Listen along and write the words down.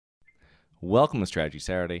Welcome to Strategy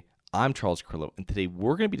Saturday. I'm Charles Carrillo, and today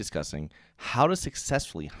we're going to be discussing how to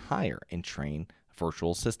successfully hire and train virtual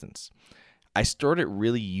assistants. I started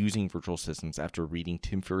really using virtual assistants after reading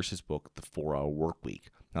Tim Ferriss's book, The 4-Hour Workweek.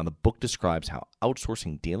 Now, the book describes how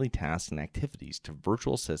outsourcing daily tasks and activities to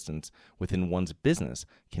virtual assistants within one's business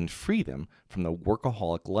can free them from the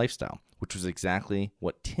workaholic lifestyle, which was exactly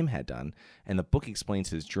what Tim had done, and the book explains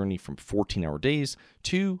his journey from 14-hour days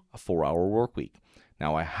to a 4-hour workweek.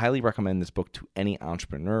 Now, I highly recommend this book to any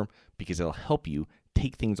entrepreneur because it'll help you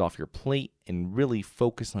take things off your plate and really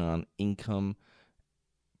focus on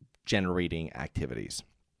income-generating activities.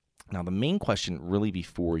 Now, the main question really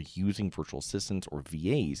before using virtual assistants or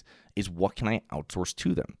VAs is what can I outsource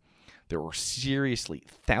to them? There are seriously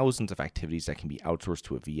thousands of activities that can be outsourced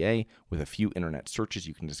to a VA. With a few internet searches,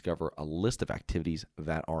 you can discover a list of activities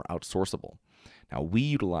that are outsourceable. Now, we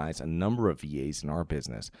utilize a number of VAs in our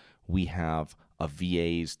business. We have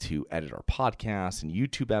VAs to edit our podcasts and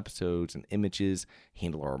YouTube episodes and images,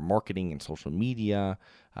 handle our marketing and social media,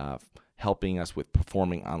 helping us with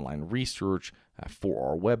performing online research for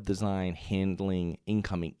our web design, handling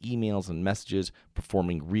incoming emails and messages,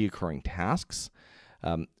 performing reoccurring tasks,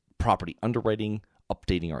 property underwriting,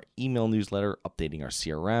 updating our email newsletter, updating our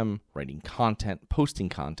CRM, writing content, posting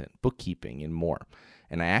content, bookkeeping, and more.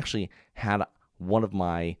 And I actually had one of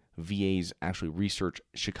my VAs actually research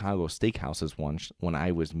Chicago steakhouses once when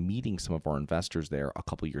I was meeting some of our investors there a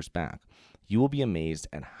couple years back. You will be amazed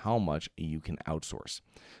at how much you can outsource.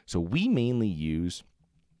 So we mainly use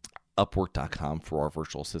Upwork.com for our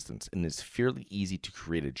virtual assistants, and it's fairly easy to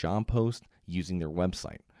create a job post using their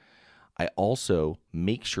website. I also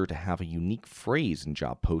make sure to have a unique phrase in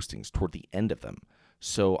job postings toward the end of them,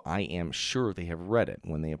 so I am sure they have read it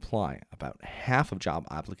when they apply. About half of job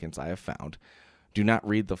applicants I have found do not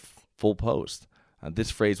read the full post.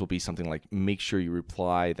 This phrase will be something like, make sure you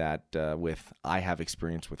reply that with, I have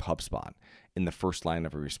experience with HubSpot in the first line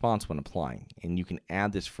of a response when applying. And you can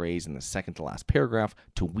add this phrase in the second to last paragraph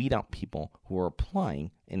to weed out people who are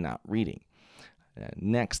applying and not reading.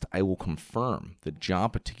 Next, I will confirm the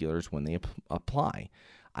job particulars when they apply.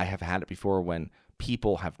 I have had it before when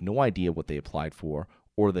people have no idea what they applied for,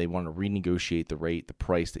 or they want to renegotiate the rate, the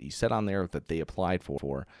price that you set on there that they applied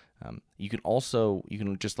for. You can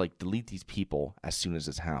just delete these people as soon as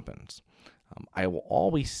this happens. I will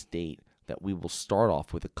always state that we will start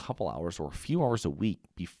off with a couple hours or a few hours a week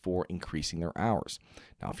before increasing their hours.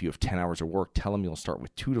 Now, if you have 10 hours of work, tell them you'll start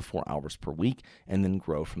with 2 to 4 hours per week and then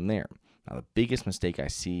grow from there. Now, the biggest mistake I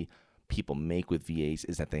see people make with VAs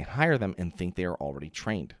is that they hire them and think they are already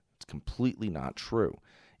trained. It's completely not true.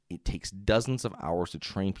 It takes dozens of hours to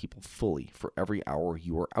train people fully for every hour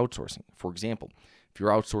you are outsourcing. For example, if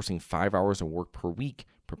you're outsourcing 5 hours of work per week,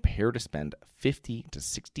 prepare to spend 50 to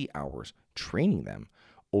 60 hours training them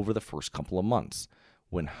over the first couple of months.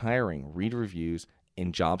 When hiring, read reviews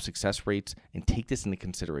and job success rates and take this into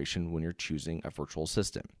consideration when you're choosing a virtual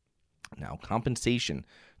assistant. Now, compensation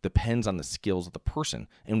depends on the skills of the person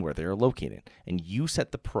and where they are located, and you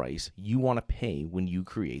set the price you want to pay when you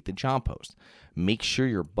create the job post. Make sure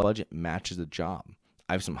your budget matches the job.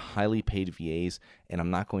 I have some highly paid VAs, and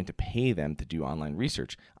I'm not going to pay them to do online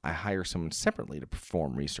research. I hire someone separately to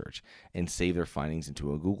perform research and save their findings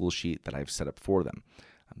into a Google Sheet that I've set up for them.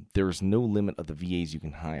 There is no limit of the VAs you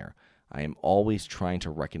can hire. I am always trying to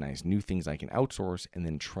recognize new things I can outsource and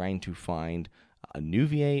then trying to find a new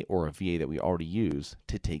VA or a VA that we already use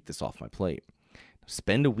to take this off my plate.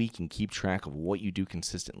 Spend a week and keep track of what you do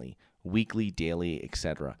consistently, weekly, daily,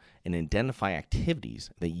 etc., and identify activities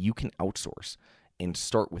that you can outsource and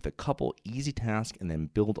start with a couple easy tasks and then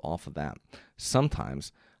build off of that.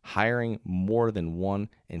 Sometimes hiring more than one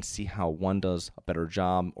and see how one does a better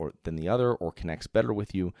job than the other or connects better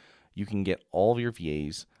with you, you can get all of your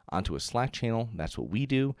VAs onto a Slack channel. That's what we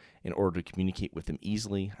do in order to communicate with them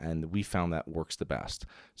easily, and we found that works the best.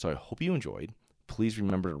 So I hope you enjoyed. Please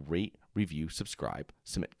remember to rate, review, subscribe,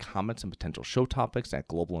 submit comments and potential show topics at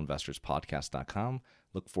globalinvestorspodcast.com.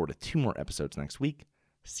 Look forward to 2 more episodes next week.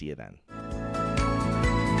 See you then.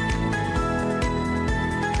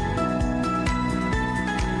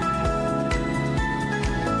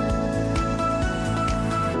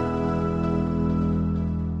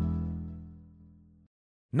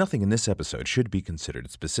 Nothing in this episode should be considered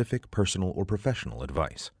specific, personal, or professional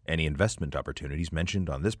advice. Any investment opportunities mentioned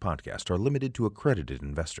on this podcast are limited to accredited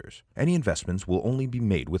investors. Any investments will only be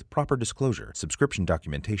made with proper disclosure, subscription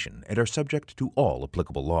documentation, and are subject to all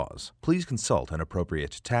applicable laws. Please consult an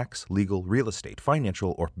appropriate tax, legal, real estate,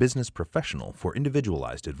 financial, or business professional for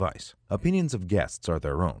individualized advice. Opinions of guests are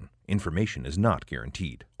their own. Information is not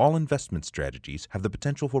guaranteed. All investment strategies have the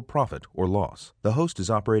potential for profit or loss. The host is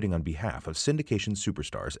operating on behalf of Syndication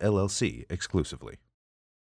Superstars, LLC exclusively.